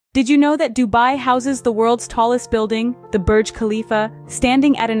Did you know that Dubai houses the world's tallest building, the Burj Khalifa,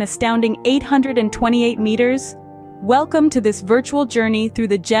 standing at an astounding 828 meters? Welcome to this virtual journey through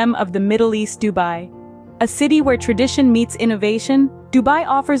the gem of the Middle East, Dubai. A city where tradition meets innovation, Dubai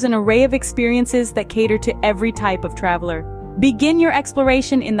offers an array of experiences that cater to every type of traveler. Begin your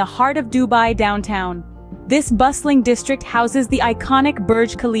exploration in the heart of Dubai downtown. This bustling district houses the iconic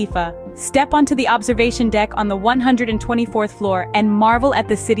Burj Khalifa. Step onto the observation deck on the 124th floor and marvel at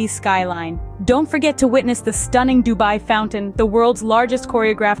the city's skyline. Don't forget to witness the stunning Dubai Fountain, the world's largest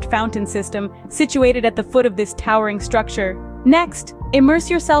choreographed fountain system, situated at the foot of this towering structure. Next, immerse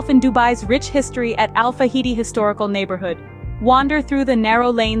yourself in Dubai's rich history at Al Fahidi Historical Neighborhood. Wander through the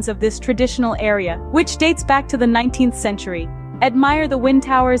narrow lanes of this traditional area, which dates back to the 19th century. Admire the wind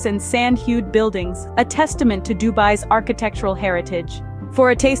towers and sand-hued buildings, a testament to Dubai's architectural heritage.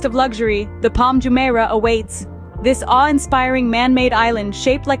 For a taste of luxury, the Palm Jumeirah awaits. This awe-inspiring man-made island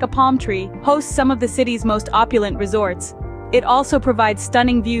shaped like a palm tree hosts some of the city's most opulent resorts. It also provides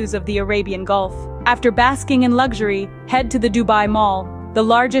stunning views of the Arabian Gulf. After basking in luxury, head to the Dubai Mall, the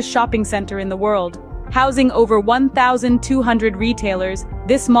largest shopping center in the world. Housing over 1,200 retailers,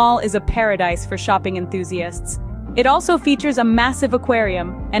 this mall is a paradise for shopping enthusiasts. It also features a massive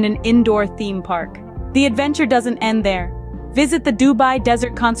aquarium and an indoor theme park. The adventure doesn't end there. Visit the Dubai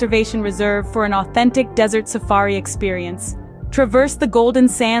Desert Conservation Reserve for an authentic desert safari experience. Traverse the golden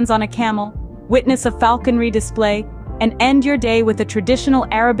sands on a camel, witness a falconry display, and end your day with a traditional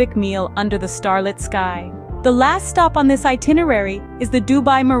Arabic meal under the starlit sky. The last stop on this itinerary is the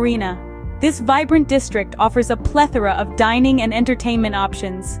Dubai Marina. This vibrant district offers a plethora of dining and entertainment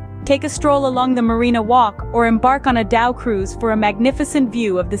options. Take a stroll along the Marina Walk or embark on a dhow cruise for a magnificent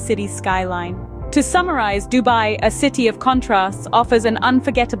view of the city's skyline. To summarize, Dubai, a city of contrasts, offers an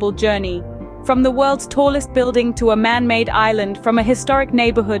unforgettable journey. From the world's tallest building to a man-made island, from a historic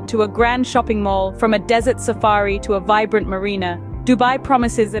neighborhood to a grand shopping mall, from a desert safari to a vibrant marina, Dubai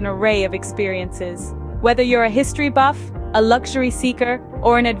promises an array of experiences. Whether you're a history buff, a luxury seeker,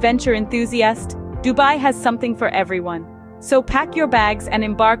 or an adventure enthusiast, Dubai has something for everyone. So pack your bags and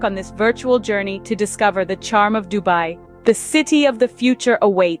embark on this virtual journey to discover the charm of Dubai. The city of the future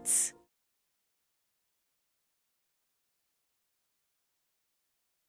awaits.